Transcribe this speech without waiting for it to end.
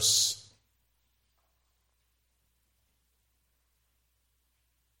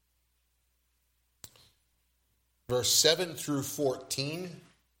verse 7 through 14.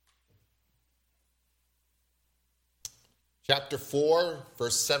 Chapter 4,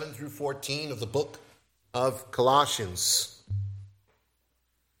 verse 7 through 14 of the book of Colossians.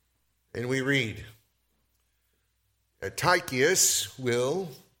 And we read, Tychicus will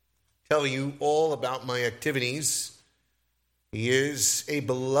tell you all about my activities. He is a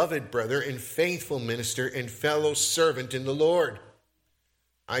beloved brother and faithful minister and fellow servant in the Lord.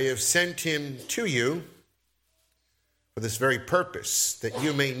 I have sent him to you for this very purpose, that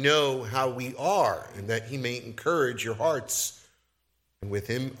you may know how we are, and that he may encourage your hearts. And with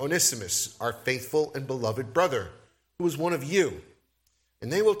him, Onesimus, our faithful and beloved brother, who is one of you.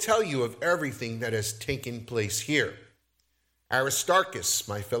 And they will tell you of everything that has taken place here. Aristarchus,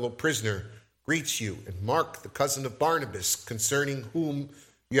 my fellow prisoner, greets you, and Mark, the cousin of Barnabas, concerning whom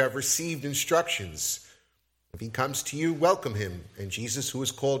you have received instructions. If he comes to you, welcome him, and Jesus, who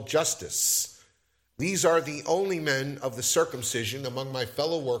is called Justus. These are the only men of the circumcision among my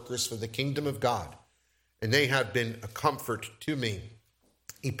fellow workers for the kingdom of God, and they have been a comfort to me.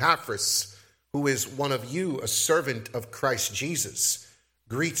 Epaphras, who is one of you, a servant of Christ Jesus,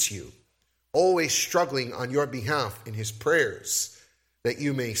 greets you, always struggling on your behalf in his prayers, that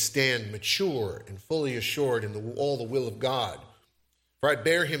you may stand mature and fully assured in all the will of God. For I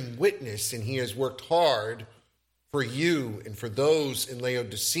bear him witness, and he has worked hard for you and for those in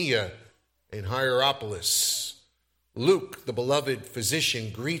Laodicea and Hierapolis. Luke, the beloved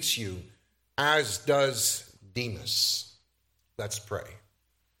physician, greets you, as does Demas. Let's pray.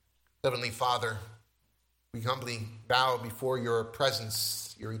 Heavenly Father, we humbly bow before your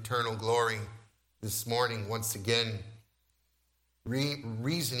presence, your eternal glory, this morning once again,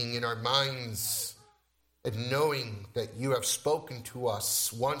 reasoning in our minds and knowing that you have spoken to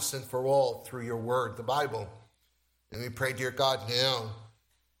us once and for all through your word, the Bible. And we pray, dear God, now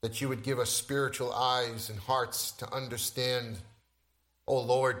that you would give us spiritual eyes and hearts to understand, oh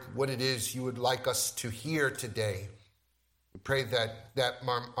Lord, what it is you would like us to hear today. We pray that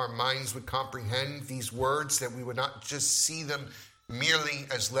our minds would comprehend these words, that we would not just see them merely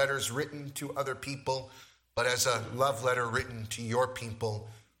as letters written to other people, but as a love letter written to your people.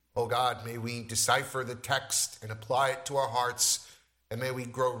 Oh God, may we decipher the text and apply it to our hearts, and may we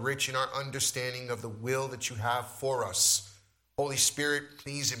grow rich in our understanding of the will that you have for us. Holy Spirit,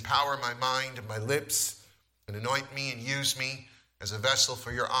 please empower my mind and my lips and anoint me and use me as a vessel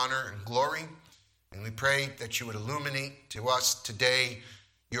for your honor and glory. And we pray that you would illuminate to us today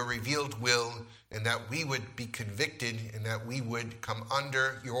your revealed will, and that we would be convicted and that we would come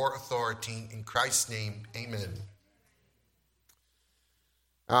under your authority. In Christ's name, amen.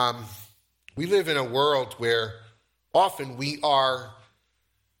 We live in a world where often we are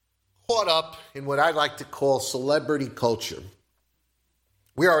caught up in what I like to call celebrity culture.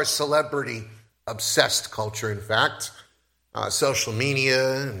 We are a celebrity-obsessed culture, in fact. Social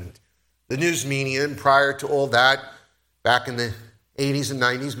media and the news media, and prior to all that, back in the 80s and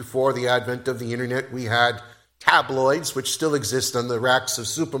 90s, before the advent of the internet, we had tabloids, which still exist on the racks of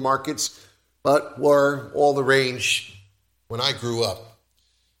supermarkets, but were all the rage when I grew up.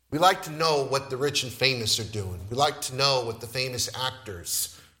 We like to know what the rich and famous are doing. We like to know what the famous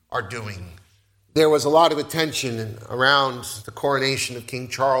actors are doing. There was a lot of attention around the coronation of King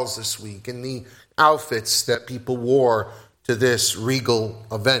Charles this week and the outfits that people wore to this regal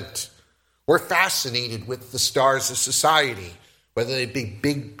event. We're fascinated with the stars of society, whether they be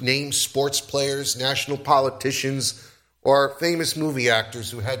big-name sports players, national politicians, or famous movie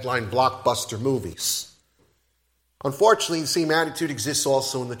actors who headline blockbuster movies. Unfortunately, the same attitude exists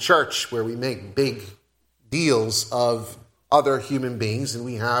also in the church, where we make big deals of other human beings, and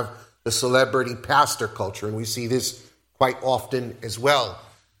we have the celebrity pastor culture, and we see this quite often as well.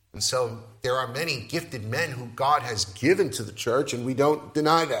 And so there are many gifted men who God has given to the church, and we don't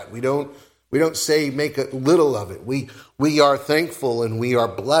deny that. We don't say make a little of it. We are thankful and we are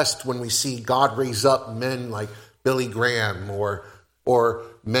blessed when we see God raise up men like Billy Graham or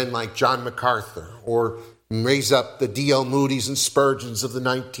men like John MacArthur, or raise up the D.L. Moody's and Spurgeons of the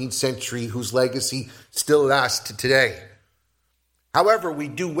 19th century, whose legacy still lasts to today. However, we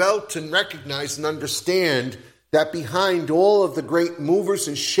do well to recognize and understand that behind all of the great movers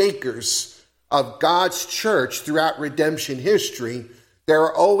and shakers of God's church throughout redemption history, there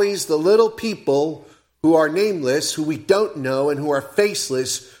are always the little people who are nameless, who we don't know, and who are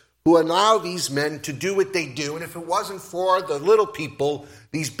faceless, who allow these men to do what they do. And if it wasn't for the little people,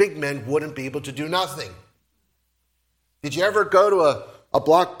 these big men wouldn't be able to do nothing. Did you ever go to a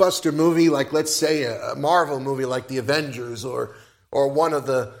blockbuster movie, like, let's say, a Marvel movie like The Avengers, or one of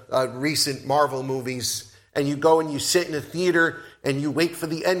the recent Marvel movies, and you go and you sit in a theater and you wait for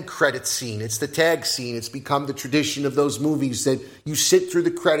the end credit scene. It's the tag scene. It's become the tradition of those movies that you sit through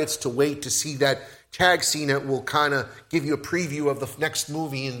the credits to wait to see that tag scene that will kind of give you a preview of the next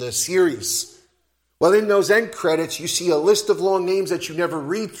movie in the series. Well, in those end credits, you see a list of long names that you never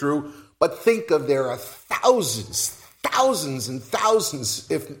read through, but think of there are thousands and thousands,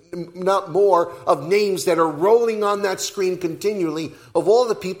 if not more, of names that are rolling on that screen continually of all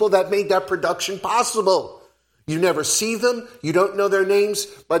the people that made that production possible. You never see them, you don't know their names,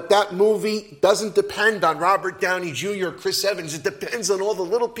 but that movie doesn't depend on Robert Downey Jr. or Chris Evans. It depends on all the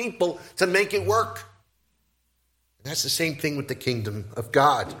little people to make it work. And that's the same thing with the kingdom of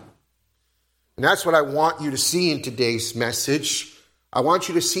God. And that's what I want you to see in today's message. I want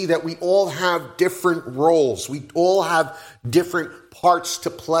you to see that we all have different roles. We all have different parts to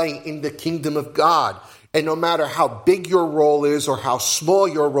play in the kingdom of God. And no matter how big your role is or how small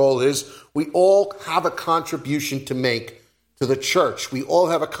your role is, we all have a contribution to make to the church. We all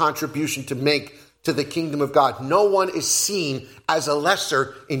have a contribution to make to the kingdom of God. No one is seen as a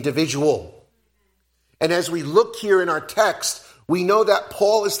lesser individual. And as we look here in our text, we know that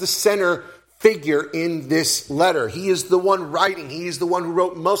Paul is the center figure in this letter. He is the one writing. He is the one who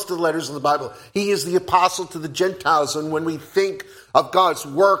wrote most of the letters in the Bible. He is the apostle to the Gentiles. And when we think of God's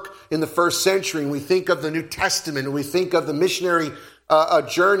work in the first century, and we think of the New Testament, and we think of the missionary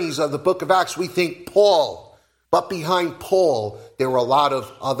journeys of the book of Acts, we think Paul. But behind Paul, there were a lot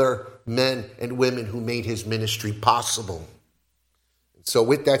of other men and women who made his ministry possible. So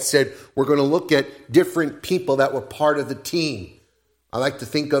with that said, we're going to look at different people that were part of the team. I like to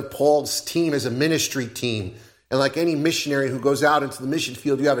think of Paul's team as a ministry team. And like any missionary who goes out into the mission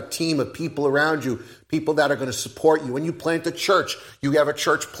field, you have a team of people around you, people that are going to support you. When you plant a church, you have a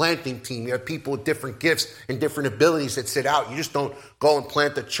church planting team. You have people with different gifts and different abilities that sit out. You just don't go and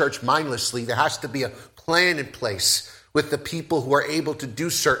plant a church mindlessly. There has to be a plan in place with the people who are able to do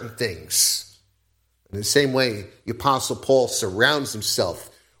certain things. In the same way, the Apostle Paul surrounds himself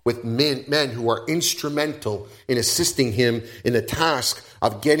with men who are instrumental in assisting him in the task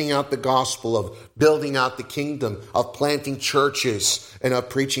of getting out the gospel, of building out the kingdom, of planting churches, and of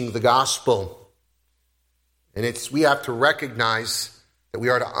preaching the gospel. And we have to recognize that we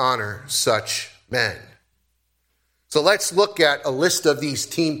are to honor such men. So let's look at a list of these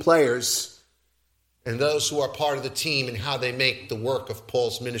team players and those who are part of the team and how they make the work of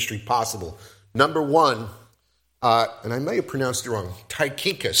Paul's ministry possible. Number one, and I may have pronounced it wrong,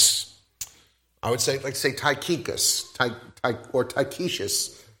 Tychicus. I would say, Tychicus, or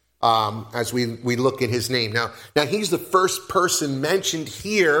Tychicus, as we look at his name. Now he's the first person mentioned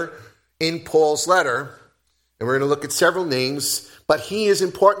here in Paul's letter, and we're going to look at several names, but he is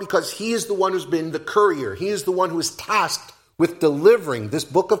important because he is the one who's been the courier. He is the one who is tasked with delivering. This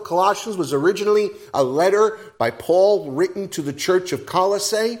book of Colossians was originally a letter by Paul written to the church of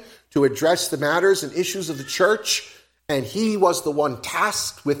Colossae, to address the matters and issues of the church, and he was the one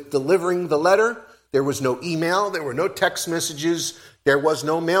tasked with delivering the letter. There was no email, there were no text messages, there was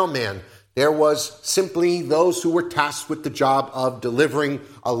no mailman. There was simply those who were tasked with the job of delivering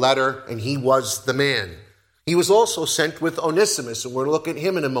a letter, and he was the man. He was also sent with Onesimus, and we're going to look at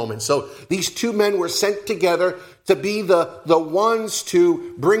him in a moment. So these two men were sent together to be the ones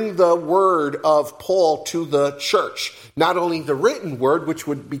to bring the word of Paul to the church. Not only the written word, which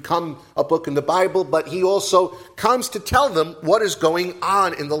would become a book in the Bible, but he also comes to tell them what is going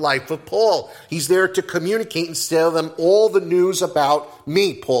on in the life of Paul. He's there to communicate and tell them all the news about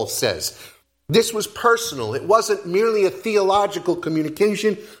me, Paul says. This was personal. It wasn't merely a theological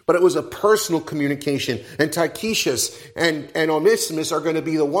communication, but it was a personal communication. And Tychicus and Onesimus are going to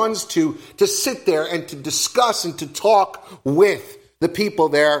be the ones to sit there and to discuss and to talk with the people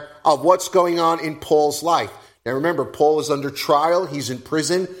there of what's going on in Paul's life. Now remember, Paul is under trial. He's in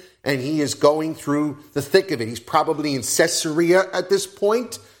prison, and he is going through the thick of it. He's probably in Caesarea at this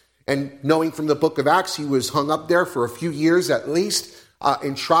point. And knowing from the book of Acts, he was hung up there for a few years at least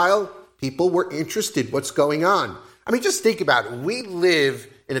in trial. People were interested what's going on. I mean, just think about it. We live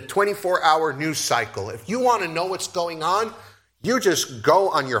in a 24-hour news cycle. If you want to know what's going on, you just go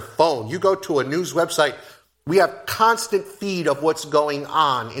on your phone. You go to a news website. We have constant feed of what's going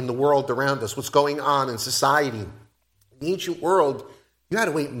on in the world around us, what's going on in society. In the ancient world, you had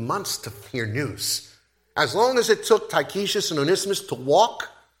to wait months to hear news. As long as it took Tychicus and Onesimus to walk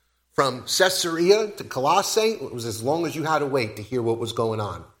from Caesarea to Colossae, it was as long as you had to wait to hear what was going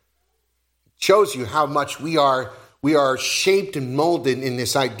on. Shows you how much we are shaped and molded in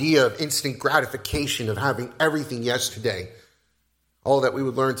this idea of instant gratification, of having everything yesterday. Oh, that we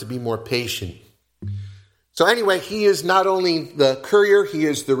would learn to be more patient. So anyway, he is not only the courier, he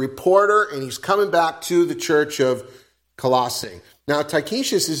is the reporter, and he's coming back to the church of Colossae. Now,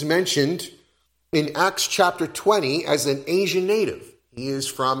 Tychicus is mentioned in Acts chapter 20 as an Asian native. He is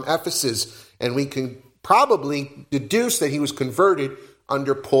from Ephesus, and we can probably deduce that he was converted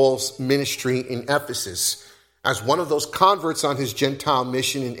under Paul's ministry in Ephesus. As one of those converts on his Gentile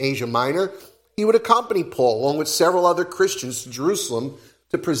mission in Asia Minor, he would accompany Paul, along with several other Christians, to Jerusalem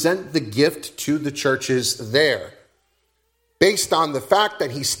to present the gift to the churches there. Based on the fact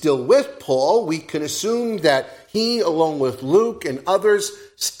that he's still with Paul, we can assume that he, along with Luke and others,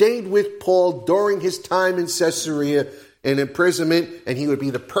 stayed with Paul during his time in Caesarea in imprisonment, and he would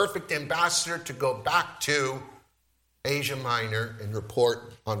be the perfect ambassador to go back to Asia Minor and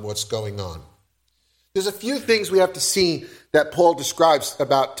report on what's going on. There's a few things we have to see that Paul describes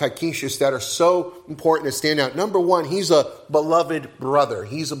about Tychicus that are so important to stand out. Number one, he's a beloved brother.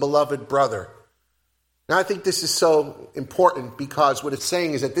 He's a beloved brother. Now, I think this is so important because what it's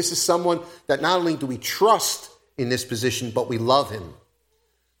saying is that this is someone that not only do we trust in this position, but we love him.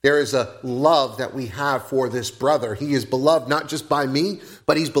 There is a love that we have for this brother. He is beloved not just by me,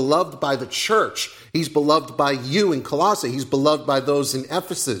 but he's beloved by the church. He's beloved by you in Colossae. He's beloved by those in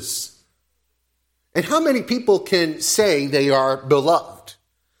Ephesus. And how many people can say they are beloved?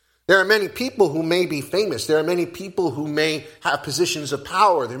 There are many people who may be famous. There are many people who may have positions of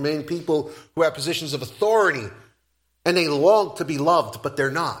power. There are many people who have positions of authority. And they long to be loved, but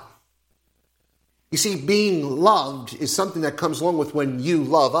they're not. You see, being loved is something that comes along with when you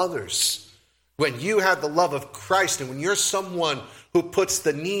love others. When you have the love of Christ and when you're someone who puts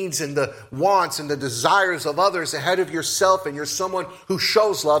the needs and the wants and the desires of others ahead of yourself and you're someone who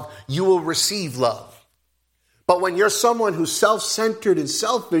shows love, you will receive love. But when you're someone who's self-centered and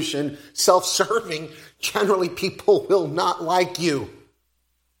selfish and self-serving, generally people will not like you.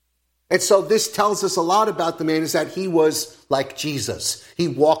 And so this tells us a lot about the man is that he was like Jesus. He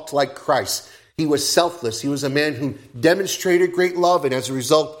walked like Christ. He was selfless. He was a man who demonstrated great love, and as a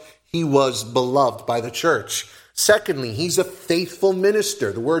result, he was beloved by the church. Secondly, he's a faithful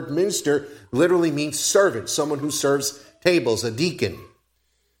minister. The word minister literally means servant, someone who serves tables, a deacon.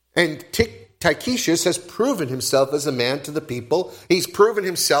 And Tychicus has proven himself as a man to the people. He's proven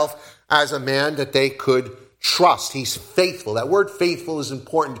himself as a man that they could trust. He's faithful. That word faithful is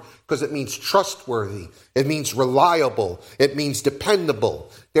important because it means trustworthy. It means reliable. It means dependable.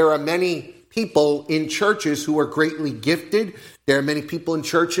 There are many people in churches who are greatly gifted. There are many people in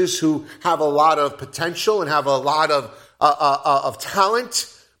churches who have a lot of potential and have a lot of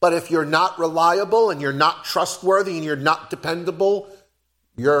talent. But if you're not reliable and you're not trustworthy and you're not dependable,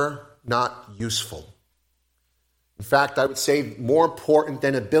 you're not useful. In fact, I would say more important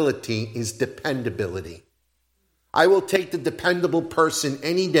than ability is dependability. I will take the dependable person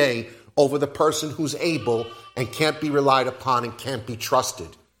any day over the person who's able and can't be relied upon and can't be trusted.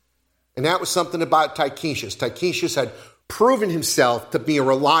 And that was something about Tychicus. Tychicus had proven himself to be a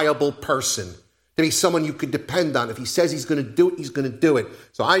reliable person, to be someone you could depend on. If he says he's going to do it, he's going to do it.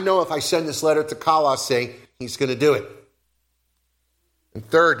 So I know if I send this letter to Colossae, he's going to do it. And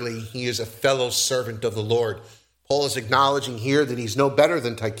thirdly, he is a fellow servant of the Lord. Paul is acknowledging here that he's no better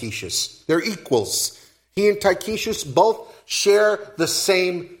than Tychicus. They're equals. He and Tychicus both share the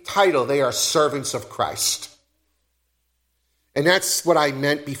same title. They are servants of Christ. And that's what I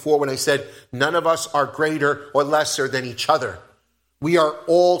meant before when I said none of us are greater or lesser than each other. We are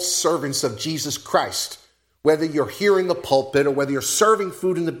all servants of Jesus Christ. Whether you're here in the pulpit or whether you're serving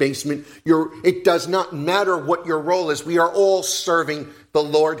food in the basement, it does not matter what your role is. We are all serving the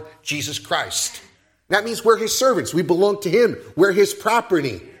Lord Jesus Christ. That means we're his servants. We belong to him. We're his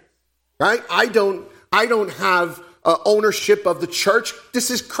property. Right? I don't have ownership of the church.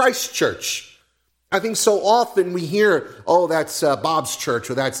 This is Christ's church. I think so often we hear, oh, that's Bob's church,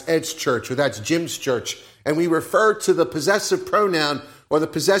 or that's Ed's church, or that's Jim's church. And we refer to the possessive pronoun or the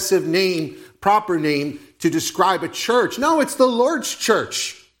possessive name, proper name, to describe a church. No, it's the Lord's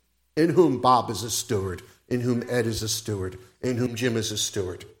church, in whom Bob is a steward, in whom Ed is a steward, in whom Jim is a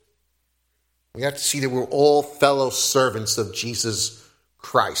steward. We have to see that we're all fellow servants of Jesus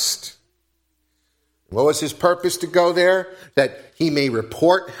Christ. What was his purpose to go there? That he may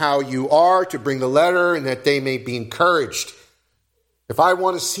report how you are, to bring the letter, and that they may be encouraged. If I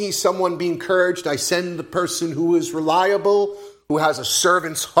want to see someone be encouraged, I send the person who is reliable, who has a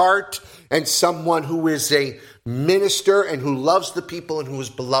servant's heart, and someone who is a minister and who loves the people and who is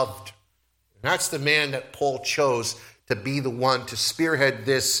beloved. And that's the man that Paul chose to be the one to spearhead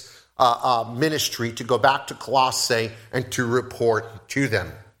this ministry, to go back to Colossae and to report to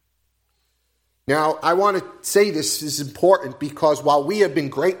them. Now, I want to say this is important because while we have been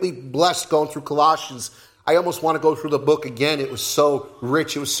greatly blessed going through Colossians, I almost want to go through the book again. It was so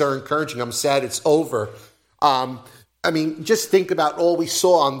rich. It was so encouraging. I'm sad it's over. just think about all we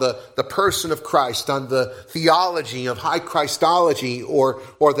saw on the person of Christ, on the theology of high Christology, or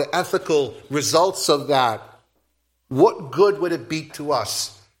the ethical results of that. What good would it be to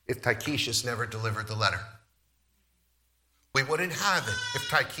us if Tychicus never delivered the letter? We wouldn't have it if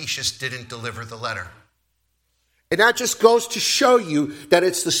Tychicus didn't deliver the letter. And that just goes to show you that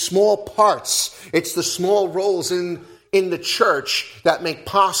it's the small parts, it's the small roles in the church that make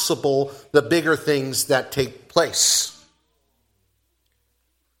possible the bigger things that take place.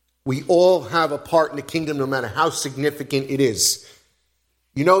 We all have a part in the kingdom, no matter how significant it is.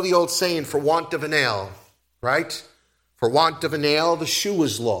 You know the old saying, for want of a nail, right? For want of a nail, the shoe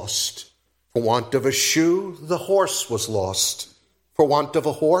was lost. For want of a shoe, the horse was lost. For want of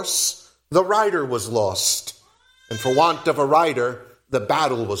a horse, the rider was lost. And for want of a rider, the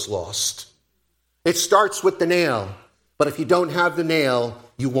battle was lost. It starts with the nail, but if you don't have the nail,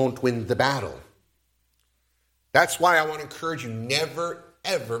 you won't win the battle. That's why I want to encourage you, never,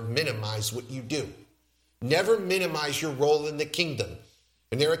 ever minimize what you do. Never minimize your role in the kingdom.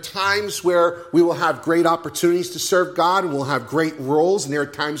 And there are times where we will have great opportunities to serve God, and we'll have great roles, and there are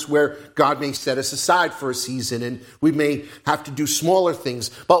times where God may set us aside for a season, and we may have to do smaller things.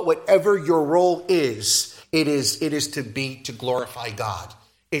 But whatever your role is, it is to glorify God.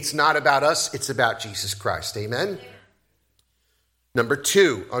 It's not about us, it's about Jesus Christ. Amen? Number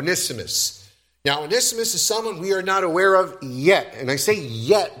 2, Onesimus. Now, Onesimus is someone we are not aware of yet. And I say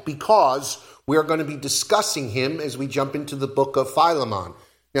yet because we are going to be discussing him as we jump into the book of Philemon.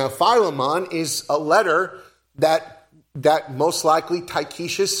 Now, Philemon is a letter that most likely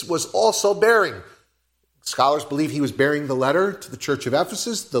Tychicus was also bearing. Scholars believe he was bearing the letter to the church of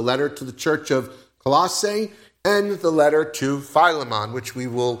Ephesus, the letter to the church of Colossae, and the letter to Philemon, which we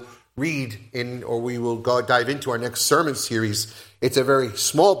will read we will dive into our next sermon series. It's a very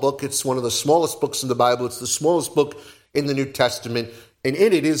small book. It's one of the smallest books in the Bible. It's the smallest book in the New Testament. And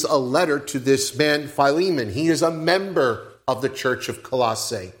in it is a letter to this man, Philemon. He is a member of the church of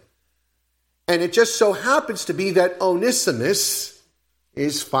Colossae. And it just so happens to be that Onesimus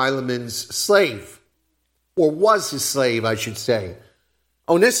is Philemon's slave, or was his slave, I should say.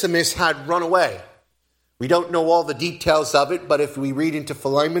 Onesimus had run away. We don't know all the details of it, but if we read into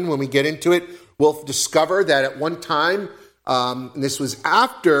Philemon, when we get into it, we'll discover that at one time, and this was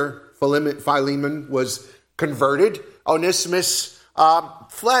after Philemon was converted, Onesimus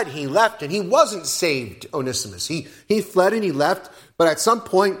fled, he left, and he wasn't saved, Onesimus. He fled and he left, but at some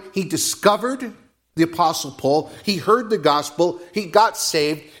point he discovered the Apostle Paul, he heard the gospel, he got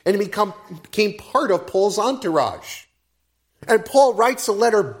saved, and he became part of Paul's entourage. And Paul writes a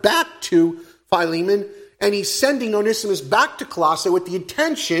letter back to Philemon, and he's sending Onesimus back to Colossae with the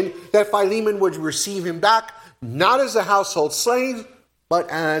intention that Philemon would receive him back, not as a household slave, but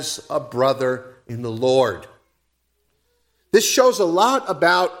as a brother in the Lord. This shows a lot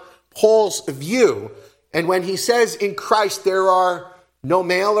about Paul's view. And when he says in Christ there are no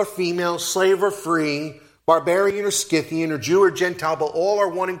male or female, slave or free, barbarian or Scythian, or Jew or Gentile, but all are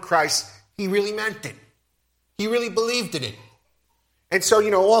one in Christ, he really meant it. He really believed in it. And so,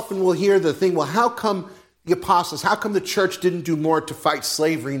 often we'll hear the thing, well, how come the apostles, how come the church didn't do more to fight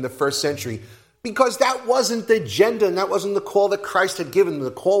slavery in the first century? Because that wasn't the agenda, and that wasn't the call that Christ had given.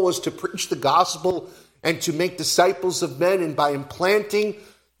 The call was to preach the gospel and to make disciples of men, and by implanting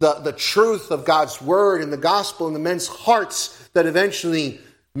the truth of God's word and the gospel in the men's hearts, that eventually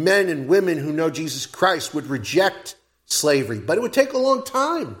men and women who know Jesus Christ would reject slavery. But it would take a long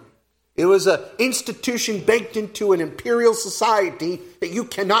time. It was an institution baked into an imperial society that you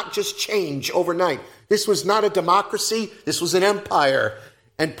cannot just change overnight. This was not a democracy. This was an empire.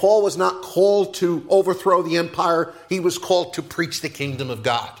 And Paul was not called to overthrow the empire. He was called to preach the kingdom of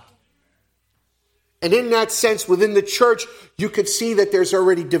God. And in that sense, within the church, you could see that there's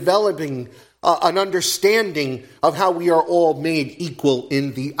already developing an understanding of how we are all made equal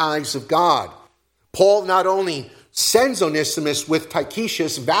in the eyes of God. Paul not only sends Onesimus with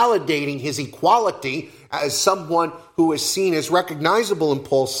Tychicus, validating his equality as someone who is seen as recognizable in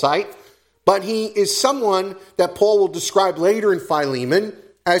Paul's sight, but he is someone that Paul will describe later in Philemon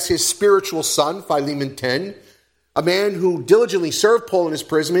as his spiritual son, Philemon 10, a man who diligently served Paul in his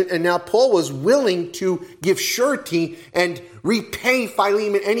imprisonment, and now Paul was willing to give surety and repay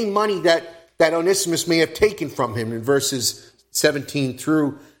Philemon any money that Onesimus may have taken from him in verses 17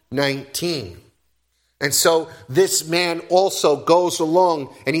 through 19. And so this man also goes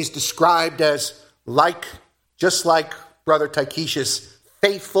along, and he's described as just like brother Tychicus,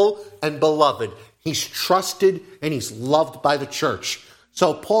 faithful and beloved. He's trusted and he's loved by the church.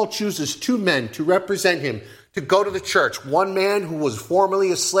 So Paul chooses two men to represent him, to go to the church. One man who was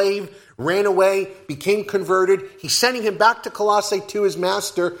formerly a slave ran away, became converted. He's sending him back to Colossae to his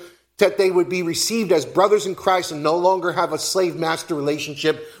master, that they would be received as brothers in Christ and no longer have a slave-master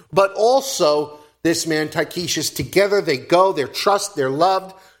relationship. But also, this man, Tychicus, together they go, they're trust, they're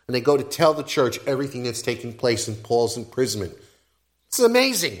loved, and they go to tell the church everything that's taking place in Paul's imprisonment. It's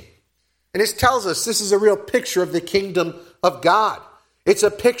amazing. And this tells us this is a real picture of the kingdom of God. It's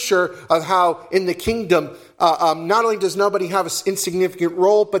a picture of how in the kingdom, not only does nobody have an insignificant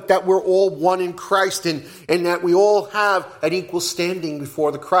role, but that we're all one in Christ and that we all have an equal standing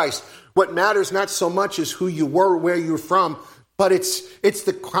before the Christ. What matters not so much is who you were, where you're from, but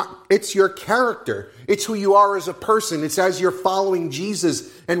it's your character. It's who you are as a person. It's as you're following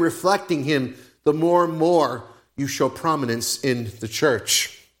Jesus and reflecting him, the more and more you show prominence in the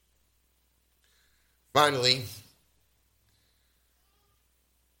church. Finally,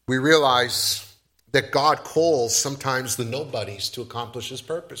 we realize that God calls sometimes the nobodies to accomplish his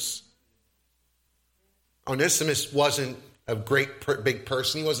purpose. Onesimus wasn't a big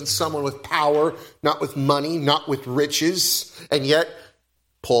person. He wasn't someone with power, not with money, not with riches. And yet,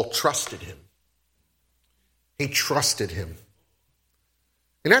 Paul trusted him. He trusted him.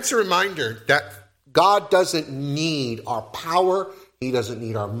 And that's a reminder that God doesn't need our power. He doesn't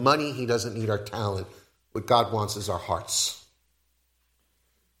need our money. He doesn't need our talent. What God wants is our hearts.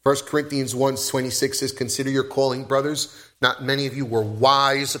 1 Corinthians 1:26 says, "Consider your calling, brothers. Not many of you were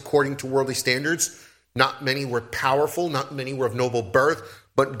wise according to worldly standards. Not many were powerful. Not many were of noble birth.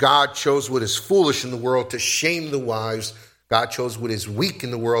 But God chose what is foolish in the world to shame the wise. God chose what is weak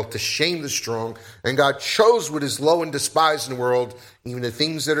in the world to shame the strong. And God chose what is low and despised in the world, even the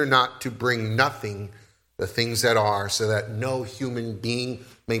things that are not, to bring nothing the things that are, so that no human being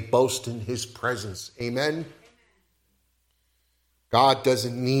may boast in his presence." Amen. God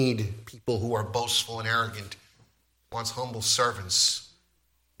doesn't need people who are boastful and arrogant. He wants humble servants.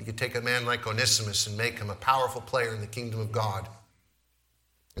 You could take a man like Onesimus and make him a powerful player in the kingdom of God.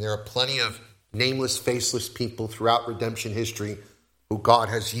 And there are plenty of nameless, faceless people throughout redemption history who God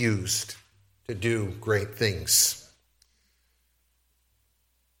has used to do great things.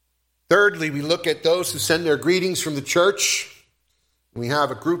 Thirdly, we look at those who send their greetings from the church. We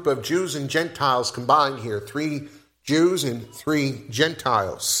have a group of Jews and Gentiles combined here, 3 Jews and 3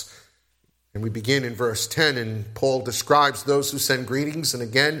 Gentiles. And we begin in verse 10, and Paul describes those who send greetings, and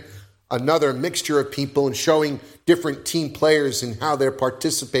again, another mixture of people, and showing different team players and how they're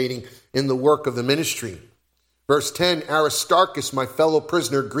participating in the work of the ministry. Verse 10, "Aristarchus, my fellow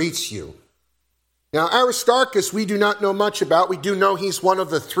prisoner, greets you." Now, Aristarchus, we do not know much about. We do know he's one of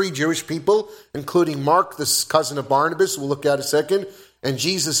the 3 Jewish people, including Mark, the cousin of Barnabas, we'll look at in a second, and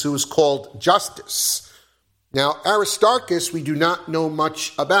Jesus, who is called Justus. Now, Aristarchus, we do not know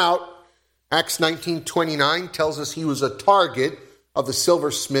much about. Acts 19:29 tells us he was a target of the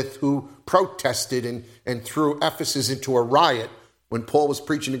silversmith who protested and threw Ephesus into a riot when Paul was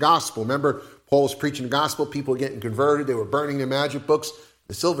preaching the gospel. Remember, Paul was preaching the gospel, people were getting converted, they were burning their magic books.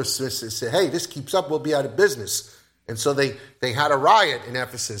 The silversmiths said, "Hey, this keeps up, we'll be out of business." And so they had a riot in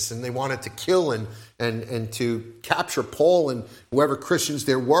Ephesus, and they wanted to kill and to capture Paul and whoever Christians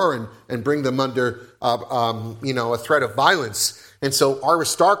there were and bring them under a threat of violence. And so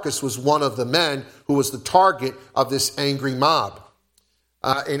Aristarchus was one of the men who was the target of this angry mob.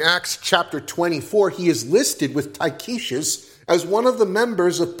 In Acts chapter 24, he is listed with Tychicus as one of the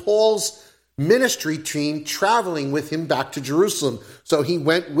members of Paul's ministry team traveling with him back to Jerusalem. So he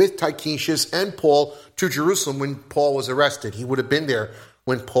went with Tychicus and Paul to Jerusalem when Paul was arrested. He would have been there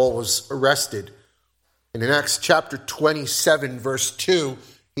when Paul was arrested. And in Acts chapter 27, verse 2,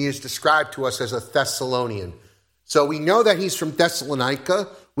 he is described to us as a Thessalonian. So we know that he's from Thessalonica.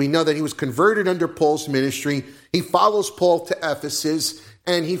 We know that he was converted under Paul's ministry. He follows Paul to Ephesus,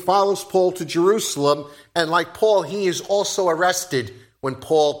 and he follows Paul to Jerusalem. And like Paul, he is also arrested when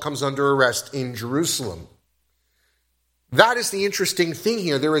Paul comes under arrest in Jerusalem. That is the interesting thing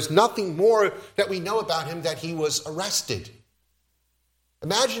here. There is nothing more that we know about him that he was arrested.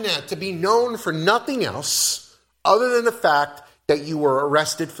 Imagine that, to be known for nothing else other than the fact that you were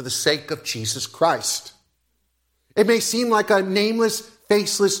arrested for the sake of Jesus Christ. It may seem like a nameless,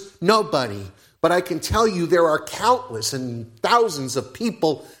 faceless nobody, but I can tell you there are countless and thousands of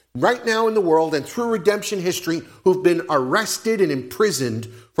people right now in the world and through redemption history who've been arrested and imprisoned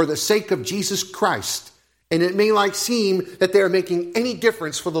for the sake of Jesus Christ. And it may seem that they're making any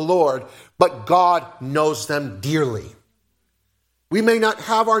difference for the Lord, but God knows them dearly. We may not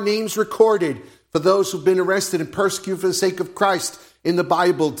have our names recorded for those who've been arrested and persecuted for the sake of Christ in the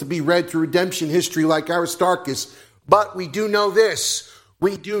Bible to be read through redemption history like Aristarchus, but we do know this.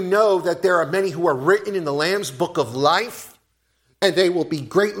 We do know that there are many who are written in the Lamb's book of life, and they will be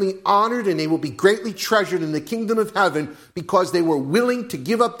greatly honored and they will be greatly treasured in the kingdom of heaven because they were willing to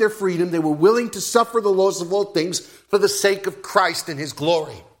give up their freedom. They were willing to suffer the loss of all things for the sake of Christ and his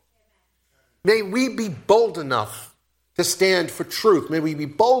glory. May we be bold enough to stand for truth. May we be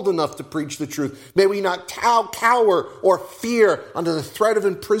bold enough to preach the truth. May we not cower or fear under the threat of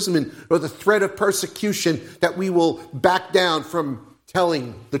imprisonment or the threat of persecution that we will back down from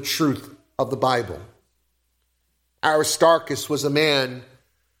telling the truth of the Bible. Aristarchus was a man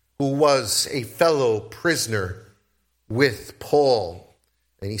who was a fellow prisoner with Paul,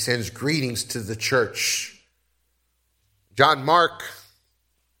 and he sends greetings to the church. John Mark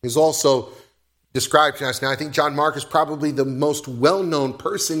is also described to us now. I think John Mark is probably the most well-known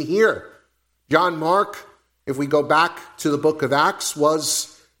person here. John Mark, if we go back to the book of Acts,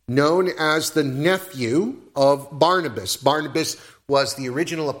 was known as the nephew of Barnabas. Barnabas was the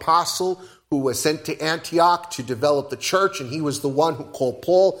original apostle who was sent to Antioch to develop the church, and he was the one who called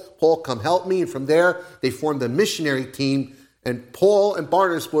Paul, "Paul, come help me." And from there, they formed a missionary team, and Paul and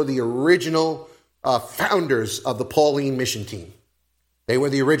Barnabas were the original founders of the Pauline mission team. They were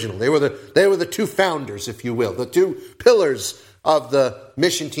the original. They were the two founders, if you will, the two pillars of the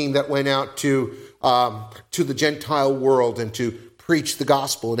mission team that went out to the Gentile world and to preach the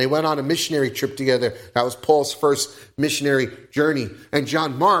gospel. And they went on a missionary trip together. That was Paul's first missionary journey. And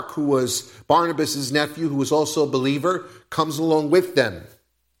John Mark, who was Barnabas' nephew, who was also a believer, comes along with them.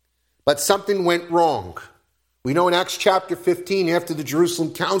 But something went wrong. We know in Acts chapter 15, after the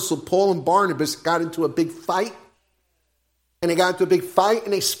Jerusalem council, Paul and Barnabas got into a big fight. And they got into a big fight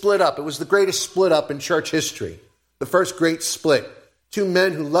and they split up. It was the greatest split up in church history. The first great split. Two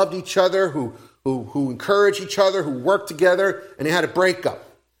men who loved each other, who encouraged each other, who worked together, and they had a breakup.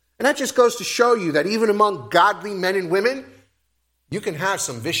 And that just goes to show you that even among godly men and women, you can have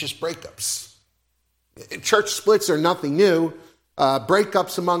some vicious breakups. Church splits are nothing new.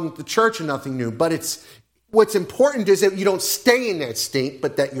 Breakups among the church are nothing new. But what's important is that you don't stay in that state,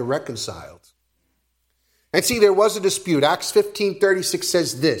 but that you're reconciled. And see, there was a dispute. Acts 15:36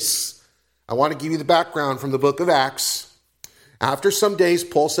 says this. I want to give you the background from the book of Acts. After some days,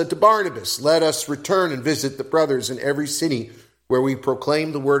 Paul said to Barnabas, "Let us return and visit the brothers in every city where we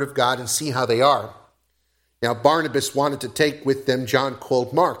proclaim the word of God and see how they are." Now, Barnabas wanted to take with them John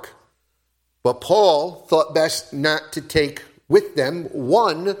called Mark. But Paul thought best not to take with them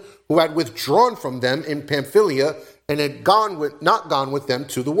one who had withdrawn from them in Pamphylia and had not gone with them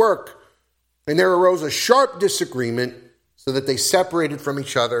to the work. And there arose a sharp disagreement so that they separated from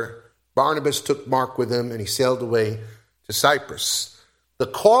each other. Barnabas took Mark with him and he sailed away to Cyprus. The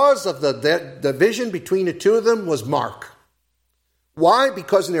cause of the division between the two of them was Mark. Why?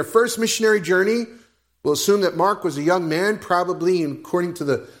 Because in their first missionary journey, we'll assume that Mark was a young man, probably, according to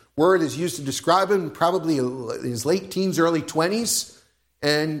the word is used to describe him, probably in his late teens, early 20s.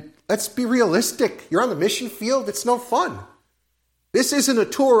 And let's be realistic. You're on the mission field. It's no fun. This isn't a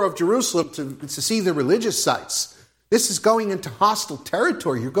tour of Jerusalem to see the religious sites. This is going into hostile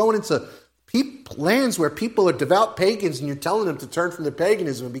territory. You're going into lands where people are devout pagans and you're telling them to turn from their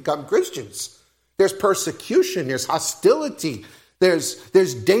paganism and become Christians. There's persecution. There's hostility. There's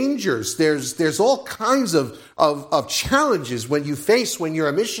dangers. There's all kinds of challenges when you're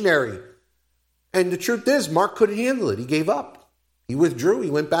a missionary. And the truth is, Mark couldn't handle it. He gave up. He withdrew. He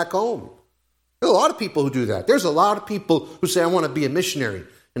went back home. There are a lot of people who do that. There's a lot of people who say, "I want to be a missionary."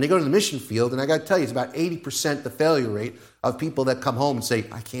 And they go to the mission field, and I got to tell you, it's about 80% the failure rate of people that come home and say,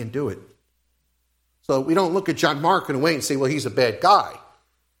 "I can't do it." So we don't look at John Mark in a way and say, well, he's a bad guy.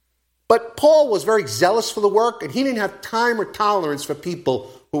 But Paul was very zealous for the work, and he didn't have time or tolerance for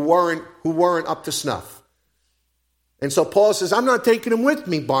people who weren't up to snuff. And so Paul says, "I'm not taking him with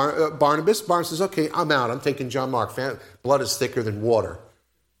me, Barnabas." Barnabas says, "Okay, I'm out. I'm taking John Mark. Blood is thicker than water."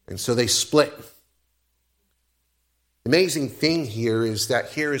 And so they split. The amazing thing here is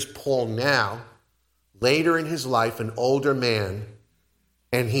that here is Paul now, later in his life, an older man,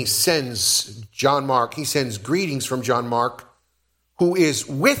 and he sends greetings from John Mark, who is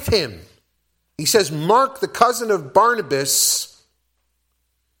with him. He says, "Mark, the cousin of Barnabas,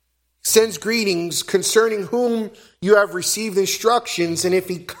 sends greetings concerning whom you have received instructions, and if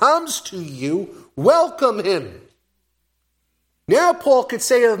he comes to you, welcome him." Now Paul could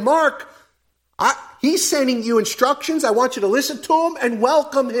say of Mark, he's sending you instructions. I want you to listen to him and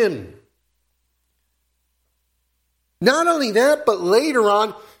welcome him. Not only that, but later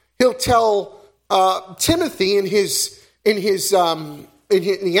on, he'll tell Timothy in the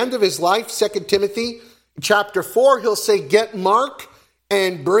end of his life, 2 Timothy chapter 4, he'll say, "Get Mark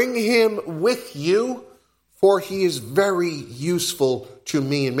and bring him with you, for he is very useful to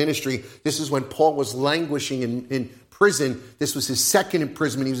me in ministry. This is when Paul was languishing in prison. This was his second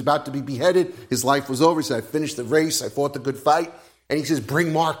imprisonment. He was about to be beheaded. His life was over. He said, I finished the race. I fought the good fight. And he says,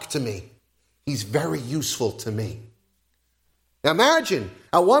 bring Mark to me. He's very useful to me. Now imagine,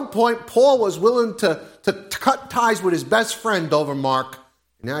 at one point, Paul was willing to cut ties with his best friend over Mark.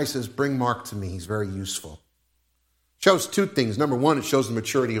 And now he says, bring Mark to me. He's very useful. Shows two things. Number one, it shows the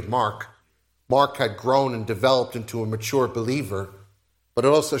maturity of Mark. Mark had grown and developed into a mature believer. But it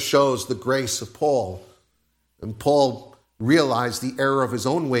also shows the grace of Paul. And Paul realized the error of his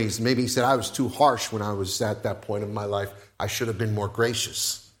own ways. Maybe he said, I was too harsh when I was at that point in my life. I should have been more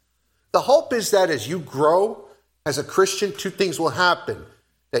gracious. The hope is that as you grow as a Christian, two things will happen.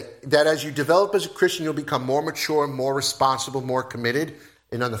 That as you develop as a Christian, you'll become more mature, more responsible, more committed.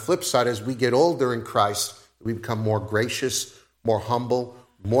 And on the flip side, as we get older in Christ, we become more gracious, more humble,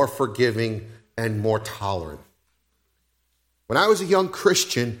 more forgiving, and more tolerant. When I was a young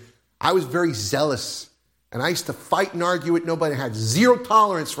Christian, I was very zealous. And I used to fight and argue with nobody. I had zero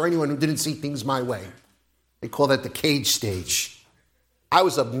tolerance for anyone who didn't see things my way. They call that the cage stage. I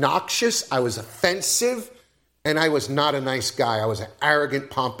was obnoxious. I was offensive. And I was not a nice guy. I was an arrogant,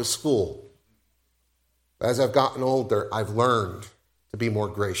 pompous fool. But as I've gotten older, I've learned to be more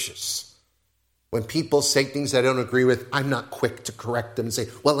gracious. When people say things I don't agree with, I'm not quick to correct them and say,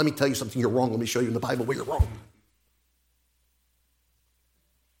 well, let me tell you something, you're wrong. Let me show you in the Bible where you're wrong.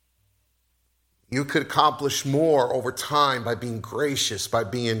 You could accomplish more over time by being gracious, by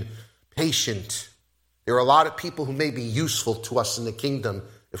being patient. There are a lot of people who may be useful to us in the kingdom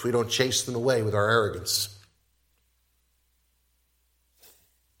if we don't chase them away with our arrogance.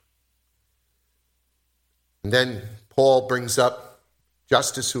 And then Paul brings up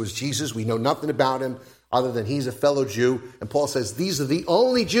Justus, who is Jesus. We know nothing about him other than he's a fellow Jew. And Paul says, these are the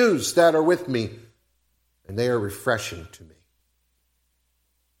only Jews that are with me, and they are refreshing to me.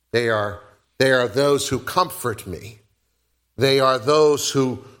 They are those who comfort me. They are those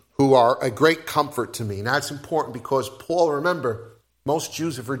who are a great comfort to me. And that's important because Paul, remember, most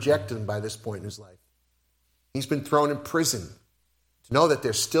Jews have rejected him by this point in his life. He's been thrown in prison. To know that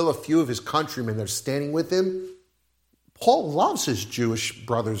there's still a few of his countrymen that are standing with him. Paul loves his Jewish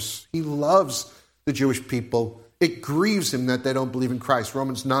brothers. He loves the Jewish people. It grieves him that they don't believe in Christ.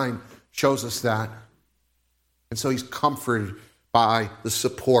 Romans 9 shows us that. And so he's comforted by the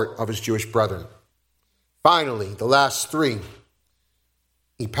support of his Jewish brethren. Finally, the last three,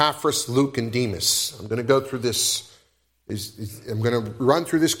 Epaphras, Luke, and Demas. I'm going to go through this. I'm going to run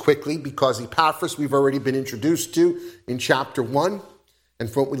through this quickly because Epaphras we've already been introduced to in chapter 1. And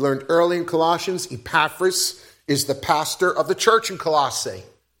from what we learned early in Colossians, Epaphras is the pastor of the church in Colossae.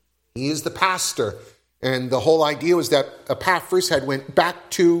 He is the pastor. And the whole idea was that Epaphras had went back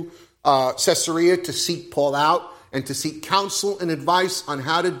to Caesarea to seek Paul out and to seek counsel and advice on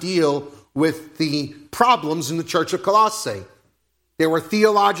how to deal with the problems in the church of Colossae. There were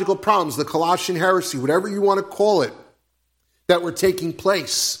theological problems, the Colossian heresy, whatever you want to call it, that were taking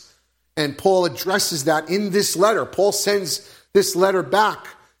place. And Paul addresses that in this letter. Paul sends this letter back,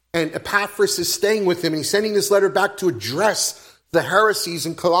 and Epaphras is staying with him, and he's sending this letter back to address the heresies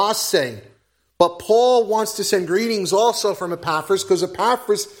in Colossae. But Paul wants to send greetings also from Epaphras because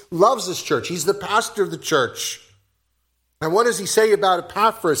Epaphras loves this church. He's the pastor of the church. And what does he say about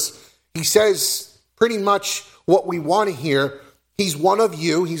Epaphras? He says pretty much what we want to hear. He's one of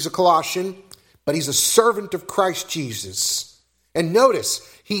you. He's a Colossian, but he's a servant of Christ Jesus. And notice,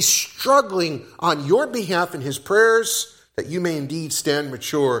 he's struggling on your behalf in his prayers that you may indeed stand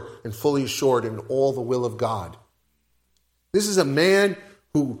mature and fully assured in all the will of God. This is a man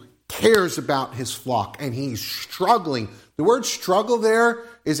who cares about his flock, and he's struggling. The word struggle there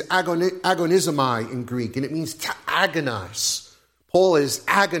is agonizomai in Greek, and it means to agonize.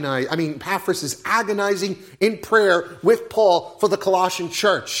 Epaphras is agonizing in prayer with Paul for the Colossian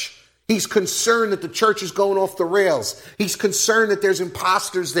church. He's concerned that the church is going off the rails. He's concerned that there's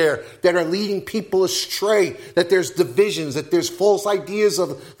imposters there that are leading people astray, that there's divisions, that there's false ideas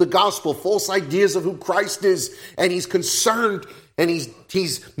of the gospel, false ideas of who Christ is. And he's concerned and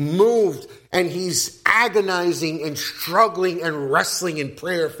he's moved and he's agonizing and struggling and wrestling in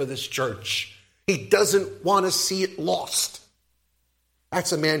prayer for this church. He doesn't want to see it lost.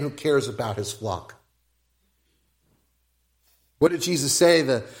 That's a man who cares about his flock. What did Jesus say?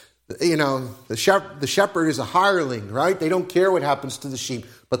 The shepherd is a hireling, right? They don't care what happens to the sheep,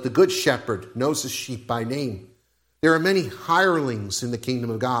 but the good shepherd knows his sheep by name. There are many hirelings in the kingdom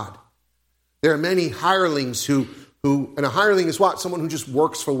of God. There are many hirelings and a hireling is what? Someone who just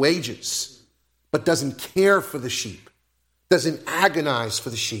works for wages, but doesn't care for the sheep, doesn't agonize for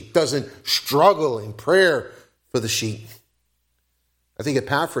the sheep, doesn't struggle in prayer for the sheep. I think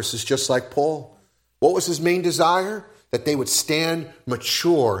Epaphras is just like Paul. What was his main desire? That they would stand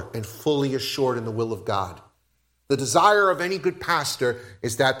mature and fully assured in the will of God. The desire of any good pastor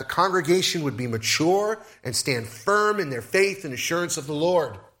is that the congregation would be mature and stand firm in their faith and assurance of the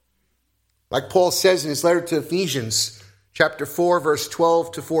Lord. Like Paul says in his letter to Ephesians, chapter 4, verse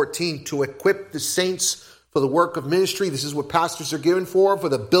 12 to 14, to equip the saints for the work of ministry. This is what pastors are given for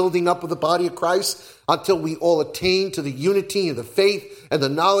the building up of the body of Christ, until we all attain to the unity of the faith and the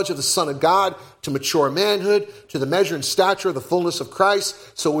knowledge of the Son of God, to mature manhood, to the measure and stature of the fullness of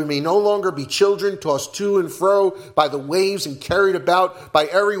Christ, so we may no longer be children tossed to and fro by the waves and carried about by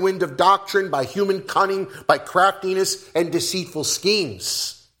every wind of doctrine, by human cunning, by craftiness and deceitful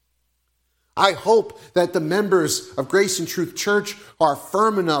schemes. I hope that the members of Grace and Truth Church are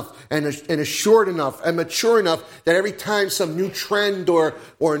firm enough and assured enough and mature enough that every time some new trend or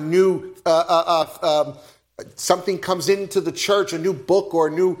new something comes into the church, a new book or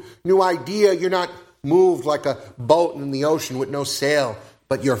a new idea, you're not moved like a boat in the ocean with no sail,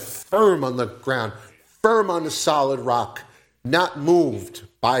 but you're firm on the ground, firm on the solid rock, not moved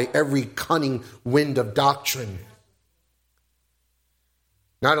by every cunning wind of doctrine.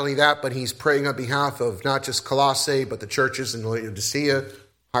 Not only that, but he's praying on behalf of not just Colossae, but the churches in Laodicea,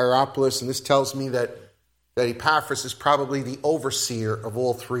 Hierapolis, and this tells me that Epaphras is probably the overseer of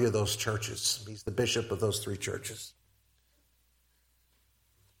all three of those churches. He's the bishop of those three churches.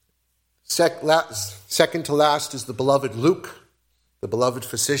 Second to last is the beloved Luke, the beloved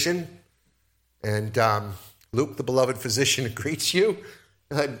physician. And Luke, the beloved physician, greets you.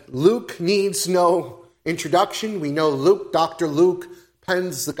 Luke needs no introduction. We know Luke, Dr. Luke,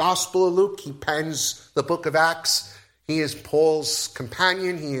 pens the Gospel of Luke. He pens the book of Acts. He is Paul's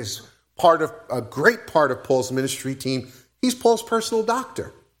companion. He is a great part of Paul's ministry team. He's Paul's personal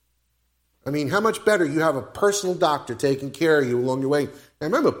doctor. I mean, how much better you have a personal doctor taking care of you along your way. Now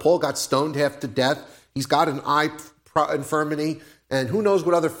remember, Paul got stoned half to death. He's got an eye infirmity, and who knows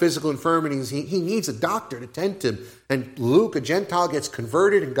what other physical infirmities. He needs a doctor to tend to him. And Luke, a Gentile, gets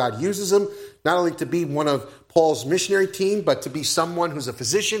converted, and God uses him not only to be one of Paul's missionary team, but to be someone who's a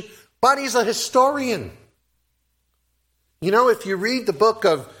physician, but he's a historian. You know, if you read the book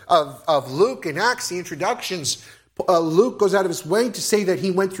of Luke in Acts, the introductions, Luke goes out of his way to say that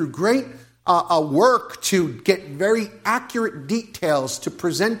he went through great work to get very accurate details to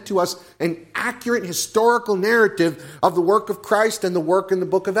present to us an accurate historical narrative of the work of Christ and the work in the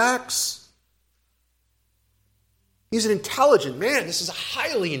book of Acts. He's an intelligent man. This is a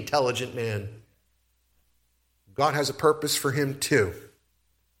highly intelligent man. God has a purpose for him too.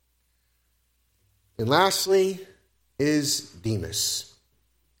 And lastly is Demas.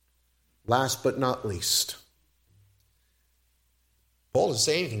 Last but not least. Paul doesn't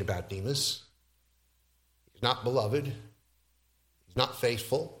say anything about Demas. He's not beloved. He's not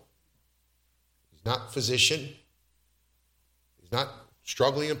faithful. He's not physician. He's not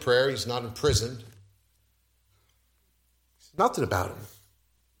struggling in prayer. He's not in prison. There's nothing about him.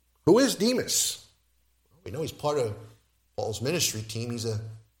 Who is Demas? We know he's part of Paul's ministry team.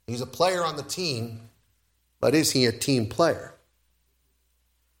 He's a player on the team, but is he a team player?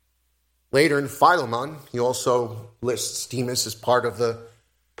 Later in Philemon, he also lists Demas as part of the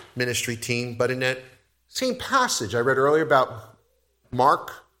ministry team, but in that same passage I read earlier about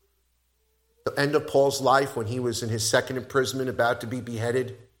Mark, the end of Paul's life when he was in his second imprisonment, about to be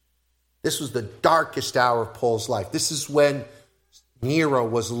beheaded, this was the darkest hour of Paul's life. This is when Nero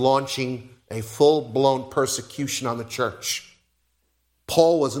was launching a full-blown persecution on the church.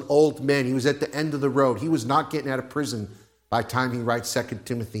 Paul was an old man. He was at the end of the road. He was not getting out of prison by the time he writes 2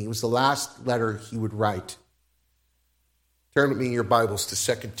 Timothy. It was the last letter he would write. Turn with me in your Bibles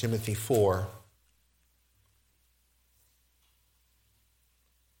to 2 Timothy 4.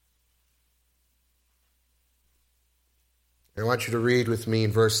 I want you to read with me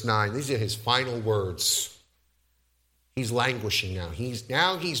in verse 9. These are his final words. He's languishing now.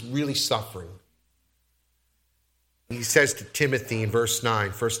 He's really suffering. He says to Timothy in verse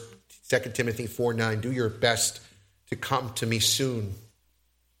 9, 2 Timothy 4:9, do your best to come to me soon.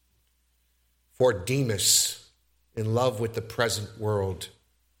 For Demas, in love with the present world,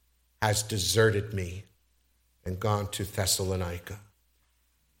 has deserted me and gone to Thessalonica.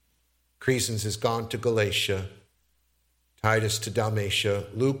 Crescens has gone to Galatia, Titus to Dalmatia.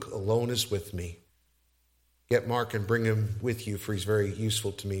 Luke alone is with me. Get Mark and bring him with you, for he's very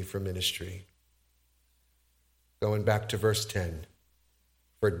useful to me for ministry. Going back to verse 10.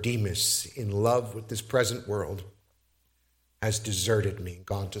 For Demas, in love with this present world, has deserted me and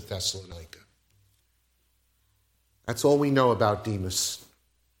gone to Thessalonica. That's all we know about Demas.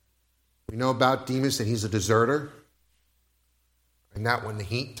 We know about Demas that he's a deserter. And that when the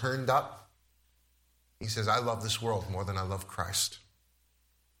heat turned up, he says, I love this world more than I love Christ.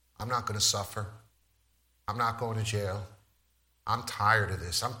 I'm not going to suffer. I'm not going to jail. I'm tired of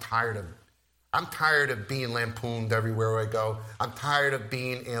this. I'm tired of being lampooned everywhere I go. I'm tired of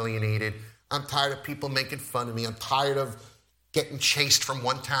being alienated. I'm tired of people making fun of me. I'm tired of getting chased from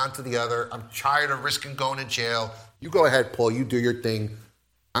one town to the other. I'm tired of risking going to jail. You go ahead, Paul. You do your thing.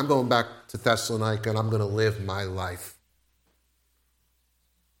 I'm going back to Thessalonica and I'm going to live my life.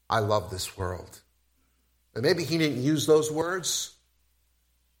 I love this world. And maybe he didn't use those words,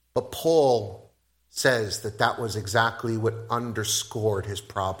 but Paul says that that was exactly what underscored his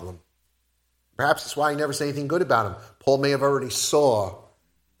problem. Perhaps that's why he never said anything good about him. Paul may have already saw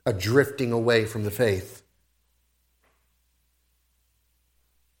a drifting away from the faith.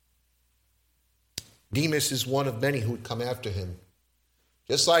 Demas is one of many who would come after him.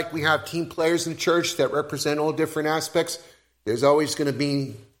 Just like we have team players in the church that represent all different aspects, there's always going to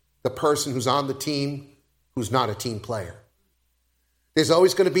be the person who's on the team who's not a team player. There's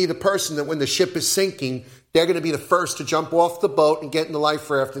always going to be the person that when the ship is sinking, they're going to be the first to jump off the boat and get in the life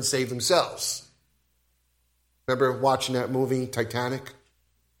raft and save themselves. Remember watching that movie, Titanic?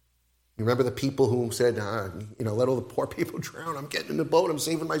 You remember the people who said, let all the poor people drown. I'm getting in the boat. I'm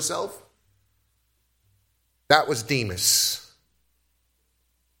saving myself. That was Demas.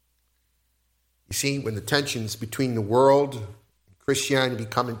 You see, when the tensions between the world and Christianity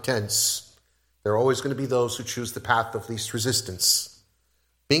become intense, there are always going to be those who choose the path of least resistance.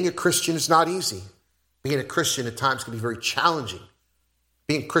 Being a Christian is not easy. Being a Christian at times can be very challenging.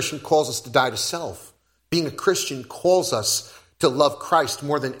 Being a Christian calls us to die to self. Being a Christian calls us to love Christ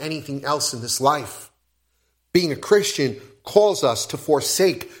more than anything else in this life. Being a Christian calls us to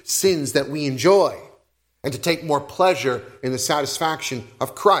forsake sins that we enjoy and to take more pleasure in the satisfaction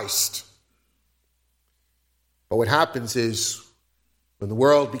of Christ. But what happens is, when the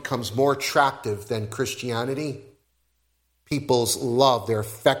world becomes more attractive than Christianity, people's love, their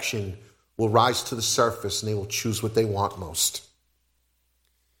affection will rise to the surface and they will choose what they want most.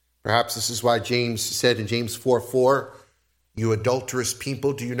 Perhaps this is why James said in James 4:4, you adulterous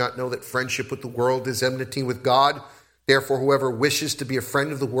people, do you not know that friendship with the world is enmity with God? Therefore, whoever wishes to be a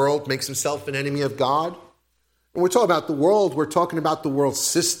friend of the world makes himself an enemy of God. When we're talking about the world, we're talking about the world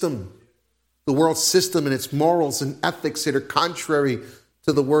system. The world system and its morals and ethics that are contrary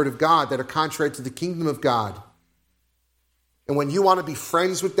to the word of God, that are contrary to the kingdom of God. And when you want to be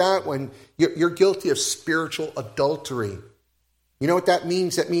friends with that, when you're guilty of spiritual adultery, you know what that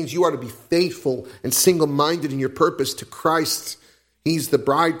means? That means you are to be faithful and single-minded in your purpose to Christ. He's the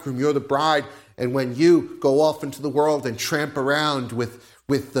bridegroom, you're the bride. And when you go off into the world and tramp around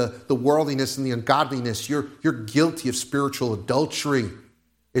with the worldliness and the ungodliness, you're guilty of spiritual adultery.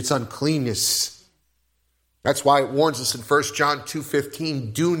 It's uncleanness. That's why it warns us in 1 John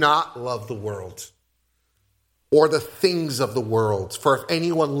 2:15, do not love the world or the things of the world. For if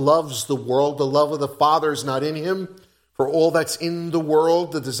anyone loves the world, the love of the Father is not in him. For all that's in the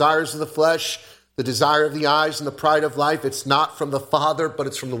world, the desires of the flesh, the desire of the eyes, and the pride of life, it's not from the Father, but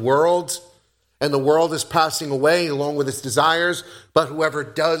it's from the world. And the world is passing away along with its desires, but whoever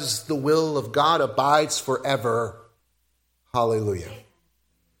does the will of God abides forever. Hallelujah.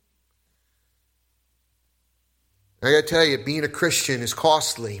 I got to tell you, being a Christian is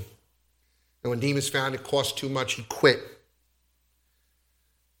costly. And when Demas found it cost too much, he quit.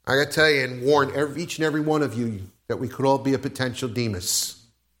 I got to tell you and warn each and every one of you that we could all be a potential Demas.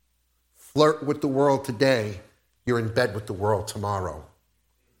 Flirt with the world today, you're in bed with the world tomorrow.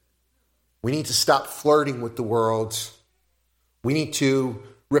 We need to stop flirting with the world. We need to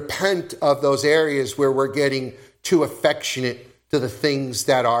repent of those areas where we're getting too affectionate to the things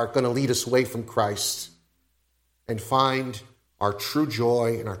that are going to lead us away from Christ, and find our true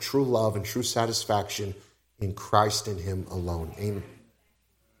joy and our true love and true satisfaction in Christ and Him alone. Amen.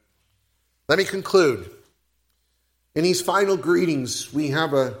 Let me conclude. In these final greetings, we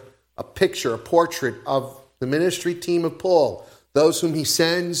have a picture, a portrait of the ministry team of Paul, those whom he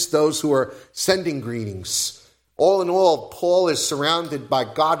sends, those who are sending greetings. All in all, Paul is surrounded by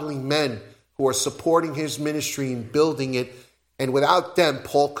godly men who are supporting his ministry and building it, and without them,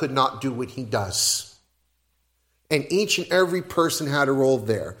 Paul could not do what he does. And each and every person had a role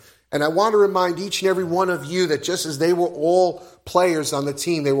there. And I want to remind each and every one of you that just as they were all players on the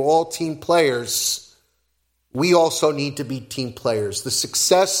team, they were all team players, we also need to be team players. The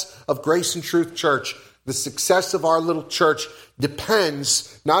success of Grace and Truth Church, the success of our little church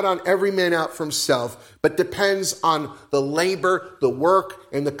depends not on every man out for himself, but depends on the labor, the work,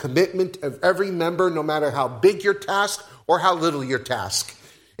 and the commitment of every member, no matter how big your task or how little your task.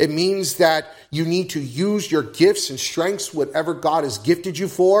 It means that you need to use your gifts and strengths, whatever God has gifted you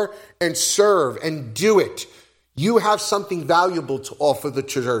for, and serve and do it. You have something valuable to offer the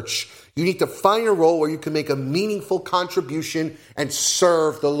church. You need to find a role where you can make a meaningful contribution and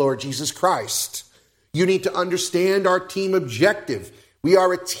serve the Lord Jesus Christ. You need to understand our team objective. We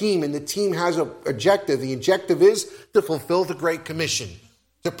are a team, and the team has an objective. The objective is to fulfill the Great Commission,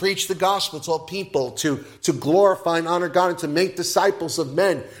 to preach the gospel to all people, to glorify and honor God, and to make disciples of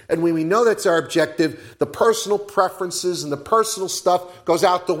men. And when we know that's our objective, the personal preferences and the personal stuff goes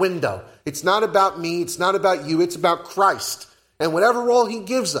out the window. It's not about me, it's not about you, it's about Christ. And whatever role he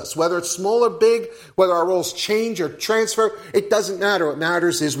gives us, whether it's small or big, whether our roles change or transfer, it doesn't matter. What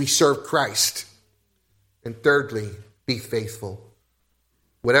matters is we serve Christ. And thirdly, be faithful.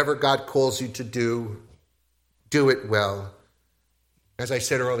 Whatever God calls you to do it well. As I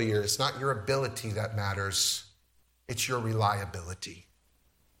said earlier, it's not your ability that matters. It's your reliability.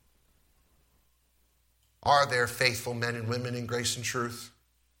 Are there faithful men and women in grace and truth?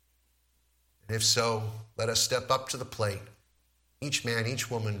 And if so, let us step up to the plate. Each man,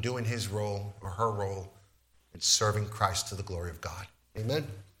 each woman doing his role or her role in serving Christ to the glory of God. Amen?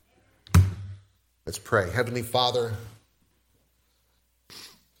 Let's pray. Heavenly Father,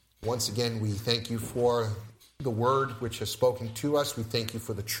 once again, we thank you for the word which has spoken to us. We thank you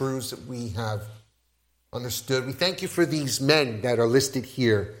for the truths that we have understood. We thank you for these men that are listed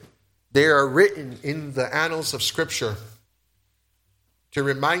here. They are written in the annals of Scripture to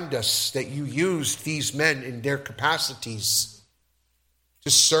remind us that you used these men in their capacities to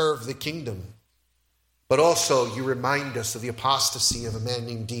serve the kingdom. But also you remind us of the apostasy of a man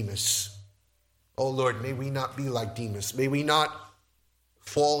named Demas. Oh Lord, may we not be like Demas. May we not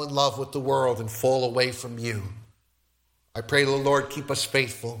fall in love with the world and fall away from you. I pray, the Lord, keep us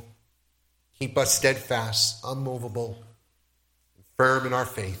faithful. Keep us steadfast, unmovable, and firm in our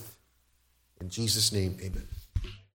faith. In Jesus' name, amen.